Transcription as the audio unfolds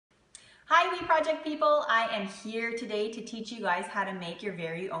Hi We Project people, I am here today to teach you guys how to make your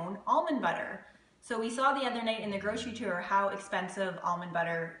very own almond butter. So we saw the other night in the grocery tour how expensive almond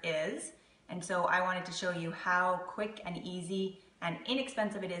butter is, and so I wanted to show you how quick and easy and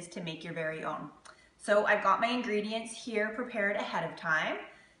inexpensive it is to make your very own. So I've got my ingredients here prepared ahead of time.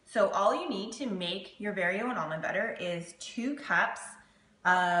 So all you need to make your very own almond butter is 2 cups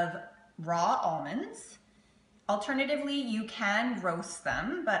of raw almonds. Alternatively, you can roast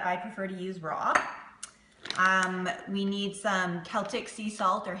them, but I prefer to use raw. We need some Celtic sea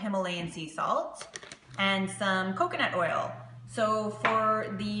salt or Himalayan sea salt and some coconut oil. So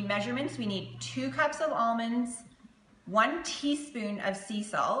for the measurements, we need 2 cups of almonds, 1 teaspoon of sea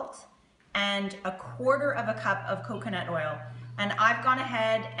salt, and 1/4 cup of coconut oil. And I've gone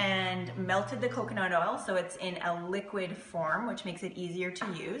ahead and melted the coconut oil so it's in a liquid form, which makes it easier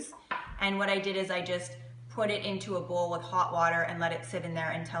to use. And what I did is I just put it into a bowl with hot water and let it sit in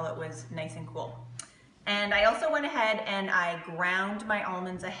there until it was nice and cool. And I also went ahead and I ground my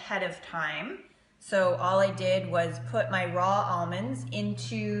almonds ahead of time. So all I did was put my raw almonds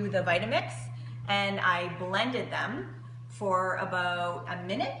into the Vitamix and I blended them for about a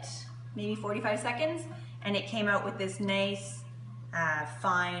minute, maybe 45 seconds, and it came out with this nice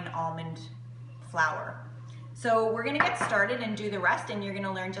fine almond flour. So we're gonna get started and do the rest, and you're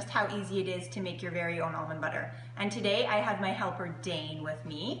gonna learn just how easy it is to make your very own almond butter. And today I have my helper Dane with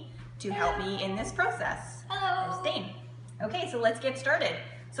me to help me in this process. Hello. There's Dane. Okay, so let's get started.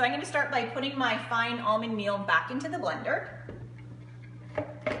 So I'm gonna start by putting my fine almond meal back into the blender.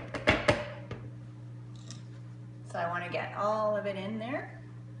 So I wanna get all of it in there.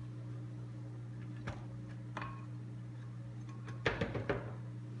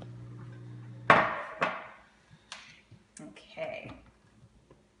 Okay,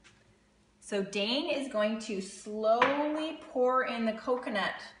 so Dane is going to slowly pour in the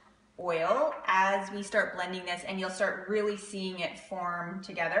coconut oil as we start blending this, and you'll start really seeing it form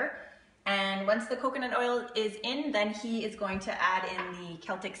together. And once the coconut oil is in, then he is going to add in the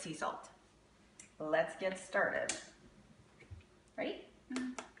Celtic sea salt. Let's get started. Ready?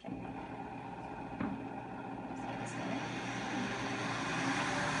 Okay.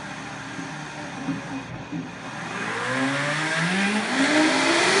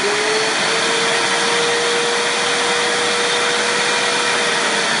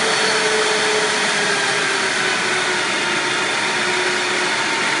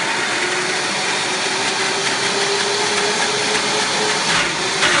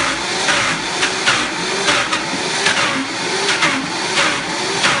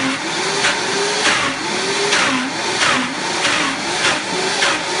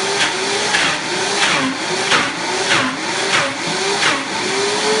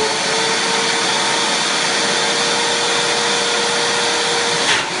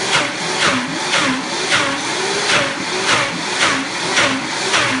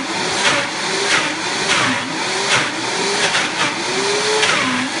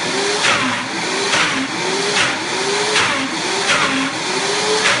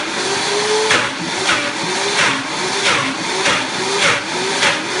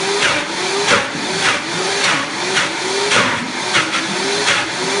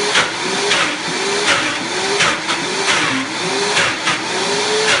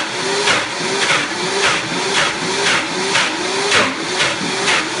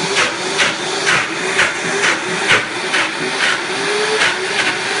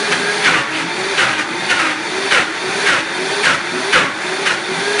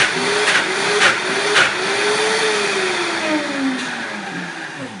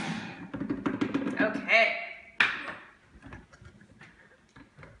 Okay,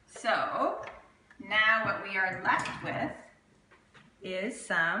 so now what we are left with is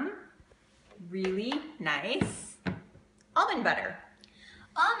some really nice almond butter.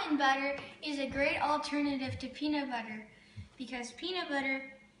 Almond butter is a great alternative to peanut butter because peanut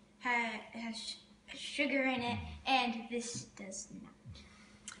butter has sugar in it and this does not.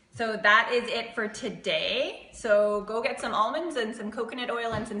 So that is it for today. So go get some almonds and some coconut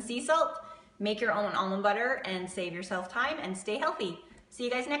oil and some sea salt. Make your own almond butter and save yourself time and stay healthy. See you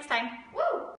guys next time. Woo!